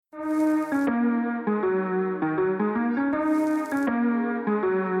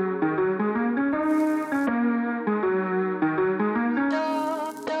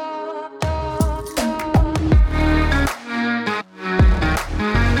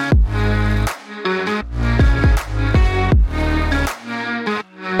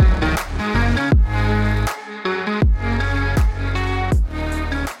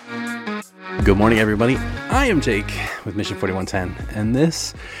Good morning, everybody. I am Jake with Mission 4110, and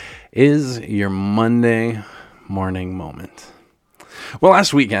this is your Monday morning moment. Well,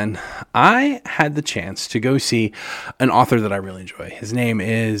 last weekend, I had the chance to go see an author that I really enjoy. His name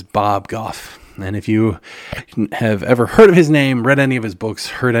is Bob Goff. And if you have ever heard of his name, read any of his books,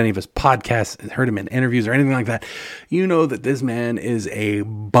 heard any of his podcasts, heard him in interviews or anything like that, you know that this man is a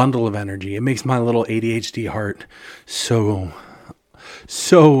bundle of energy. It makes my little ADHD heart so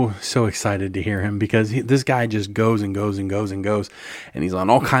excited to hear him, because this guy just goes and goes and goes and goes, and he's on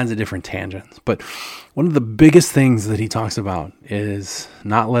all kinds of different tangents. But one of the biggest things that he talks about is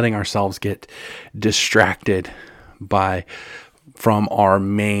not letting ourselves get distracted from our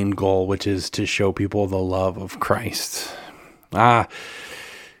main goal, which is to show people the love of Christ.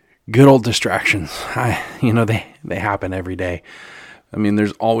 Good old distractions. They happen every day. I mean,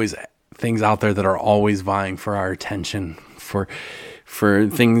 there's always things out there that are always vying for our attention, for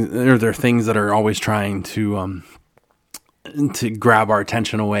things, or there are things that are always trying to grab our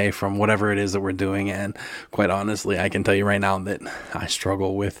attention away from whatever it is that we're doing. And quite honestly, I can tell you right now that I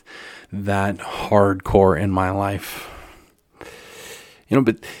struggle with that hardcore in my life.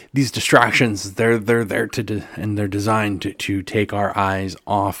 But these distractions, they're there and they're designed to take our eyes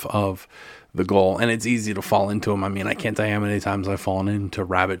off of the goal. And it's easy to fall into them. I mean, I can't tell you how many times I've fallen into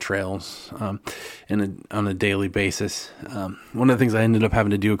rabbit trails on a daily basis. One of the things I ended up having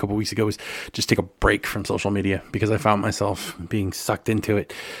to do a couple weeks ago was just take a break from social media, because I found myself being sucked into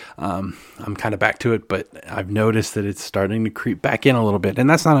it. I'm kind of back to it, but I've noticed that it's starting to creep back in a little bit. And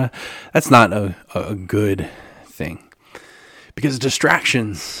that's not a good thing. Because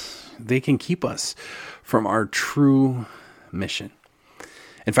distractions, they can keep us from our true mission.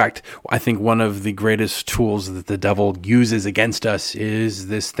 In fact, I think one of the greatest tools that the devil uses against us is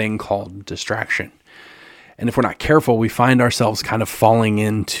this thing called distraction. And if we're not careful, we find ourselves kind of falling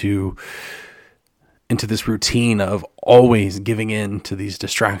into this routine of always giving in to these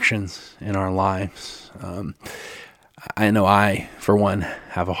distractions in our lives. I know I, for one,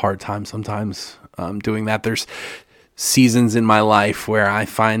 have a hard time sometimes doing that. There's seasons in my life where I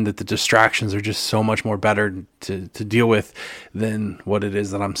find that the distractions are just so much more better to deal with than what it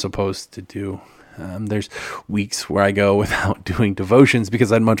is that I'm supposed to do. There's weeks where I go without doing devotions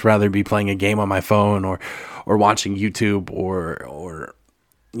because I'd much rather be playing a game on my phone or watching YouTube or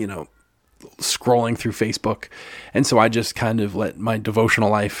scrolling through Facebook. And so I just kind of let my devotional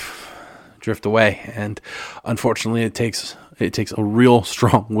life drift away. And unfortunately, it takes a real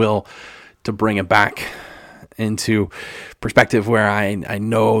strong will to bring it back into perspective, where I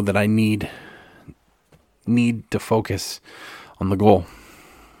know that I need to focus on the goal.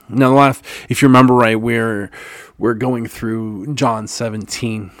 Now, if you remember right, we're going through John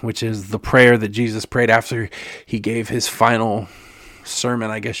 17, which is the prayer that Jesus prayed after he gave his final sermon,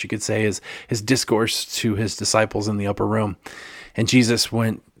 I guess you could say, his discourse to his disciples in the upper room. And Jesus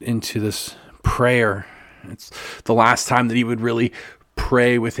went into this prayer. It's the last time that he would really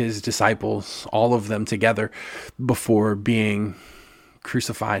pray with his disciples, all of them together, before being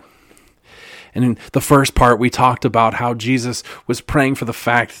crucified. And in the first part, we talked about how Jesus was praying for the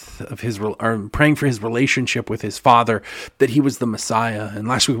fact of praying for his relationship with his Father, that he was the Messiah. And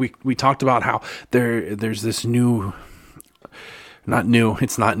last week we talked about how there's this it's not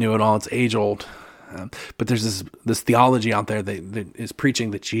new at all, it's age old. But there's this theology out there that is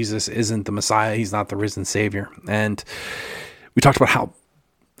preaching that Jesus isn't the Messiah, he's not the risen Savior. And we talked about how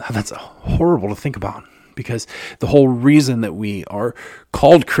that's horrible to think about, because the whole reason that we are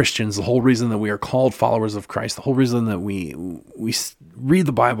called Christians, the whole reason that we are called followers of Christ, the whole reason that we read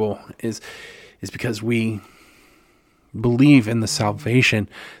the Bible is because we believe in the salvation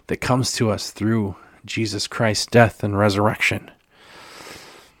that comes to us through Jesus Christ's death and resurrection.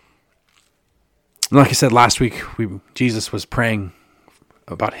 And like I said last week, Jesus was praying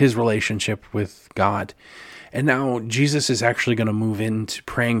about his relationship with God. And now Jesus is actually going to move into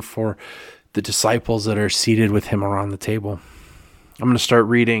praying for the disciples that are seated with him around the table. I'm going to start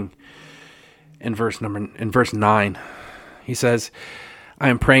reading in verse 9. He says, "I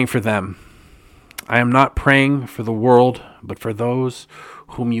am praying for them. I am not praying for the world, but for those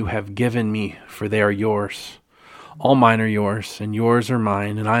whom you have given me, for they are yours. All mine are yours, and yours are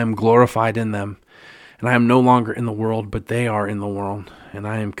mine, and I am glorified in them. And I am no longer in the world, but they are in the world, and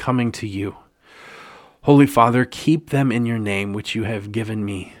I am coming to you. Holy Father, keep them in your name, which you have given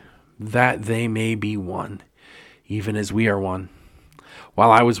me, that they may be one, even as we are one.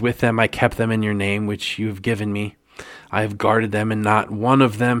 While I was with them, I kept them in your name, which you have given me. I have guarded them, and not one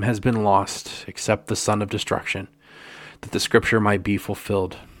of them has been lost, except the son of destruction, that the scripture might be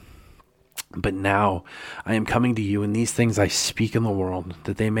fulfilled. But now I am coming to you, and these things I speak in the world,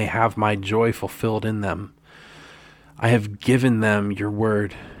 that they may have my joy fulfilled in them. I have given them your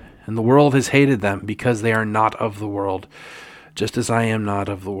word, and the world has hated them, because they are not of the world, just as I am not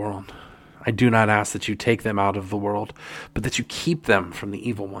of the world. I do not ask that you take them out of the world, but that you keep them from the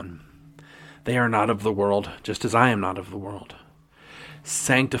evil one. They are not of the world, just as I am not of the world.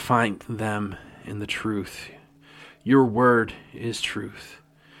 Sanctify them in the truth. Your word is truth.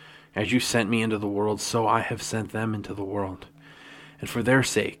 As you sent me into the world, so I have sent them into the world. And for their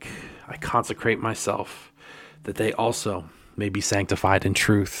sake, I consecrate myself, that they also may be sanctified in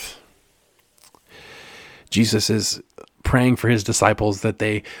truth. Jesus is praying for his disciples that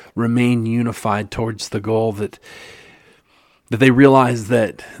they remain unified towards the goal, that they realize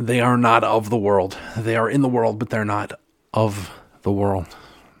that they are not of the world. They are in the world, but they're not of the world.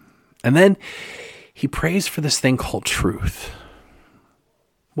 And then he prays for this thing called truth.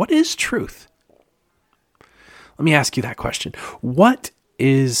 What is truth? Let me ask you that question. What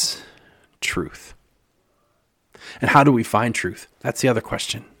is truth? And how do we find truth? That's the other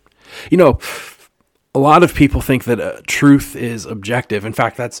question. You know, a lot of people think that truth is objective. In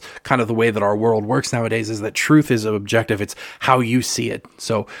fact, that's kind of the way that our world works nowadays, is that truth is objective. It's how you see it.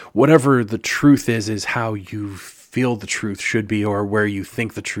 So whatever the truth is how you feel the truth should be, or where you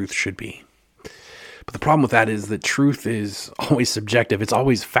think the truth should be. But the problem with that is that truth is always subjective. It's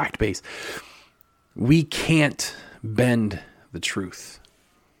always fact-based. We can't bend the truth.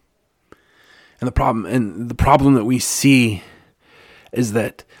 And the problem that we see is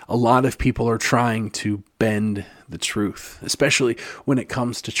that a lot of people are trying to bend the truth, especially when it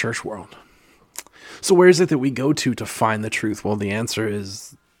comes to church world. So where is it that we go to find the truth? Well, the answer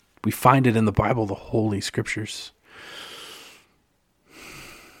is we find it in the Bible, the Holy Scriptures.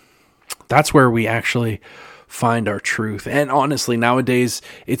 That's where we actually find our truth. And honestly, nowadays,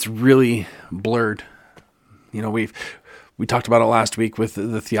 it's really blurred. You know, we talked about it last week with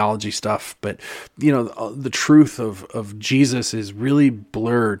the theology stuff, but, you know, the truth of Jesus is really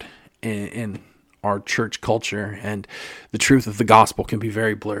blurred in our church culture, and the truth of the gospel can be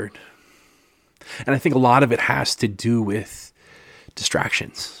very blurred. And I think a lot of it has to do with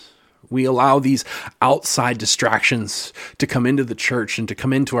distractions. We allow these outside distractions to come into the church and to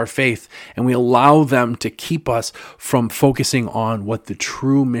come into our faith, and we allow them to keep us from focusing on what the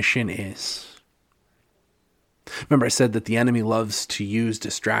true mission is. Remember, I said that the enemy loves to use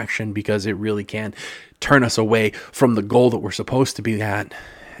distraction because it really can turn us away from the goal that we're supposed to be at,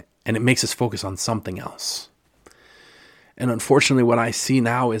 and it makes us focus on something else. And unfortunately, what I see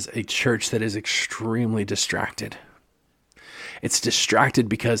now is a church that is extremely distracted. It's distracted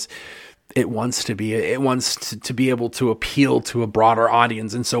because it wants to be able to appeal to a broader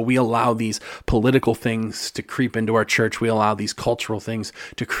audience. And so we allow these political things to creep into our church. We allow these cultural things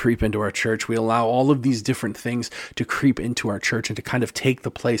to creep into our church. We allow all of these different things to creep into our church and to kind of take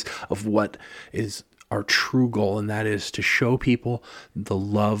the place of what is our true goal. And that is to show people the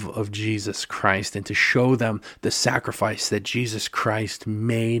love of Jesus Christ and to show them the sacrifice that Jesus Christ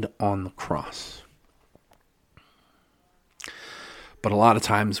made on the cross. But a lot of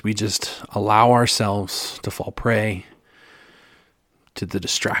times we just allow ourselves to fall prey to the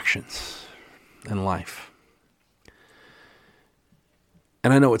distractions in life.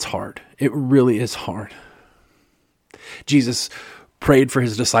 And I know it's hard. It really is hard. Jesus prayed for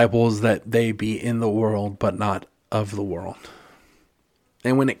his disciples that they be in the world, but not of the world.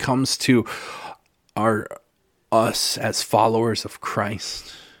 And when it comes to us as followers of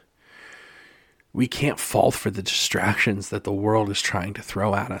Christ, we can't fall for the distractions that the world is trying to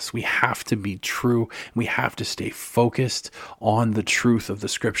throw at us. We have to be true. We have to stay focused on the truth of the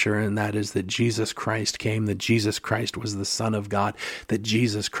Scripture, and that is that Jesus Christ came, that Jesus Christ was the Son of God, that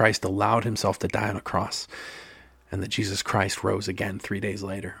Jesus Christ allowed himself to die on a cross, and that Jesus Christ rose again 3 days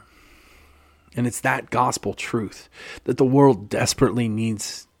later. And it's that gospel truth that the world desperately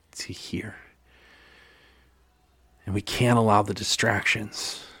needs to hear. And we can't allow the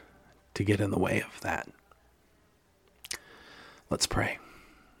distractions to get in the way of that. Let's pray.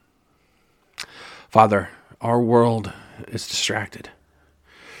 Father, our world is distracted.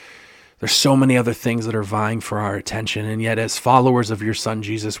 There's so many other things that are vying for our attention, and yet as followers of your Son,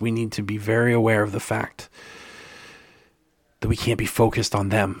 Jesus, we need to be very aware of the fact that we can't be focused on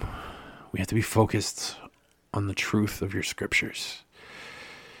them. We have to be focused on the truth of your Scriptures.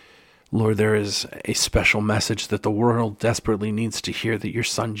 Lord, there is a special message that the world desperately needs to hear, that your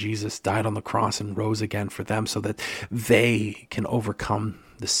Son Jesus died on the cross and rose again for them so that they can overcome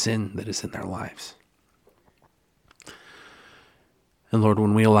the sin that is in their lives. And Lord,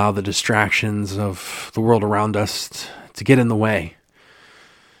 when we allow the distractions of the world around us to get in the way,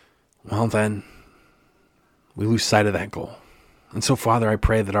 well then, we lose sight of that goal. And so, Father, I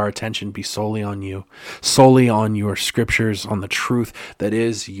pray that our attention be solely on you, solely on your scriptures, on the truth that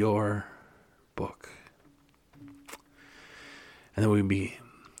is your book. And that we be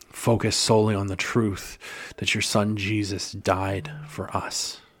focused solely on the truth that your Son Jesus died for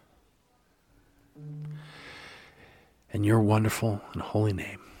us. In your wonderful and holy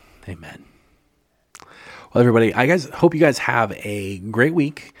name, amen. Well, everybody, I hope you guys have a great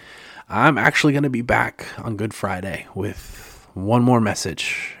week. I'm actually going to be back on Good Friday with one more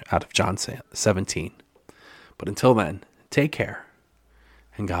message out of John 17. But until then, take care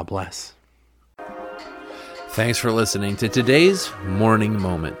and God bless. Thanks for listening to today's Morning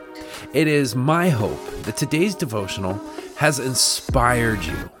Moment. It is my hope that today's devotional has inspired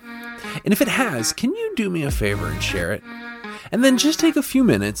you. And if it has, can you do me a favor and share it? And then just take a few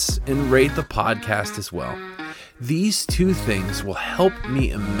minutes and rate the podcast as well. These two things will help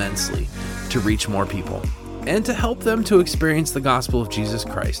me immensely to reach more people and to help them to experience the gospel of Jesus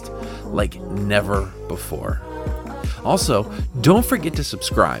Christ like never before. Also, don't forget to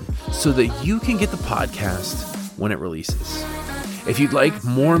subscribe so that you can get the podcast when it releases. If you'd like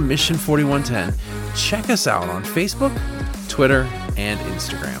more Mission 4110, check us out on Facebook, Twitter, and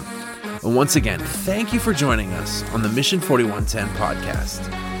Instagram. And once again, thank you for joining us on the Mission 4110 podcast.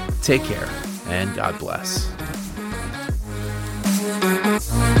 Take care and God bless.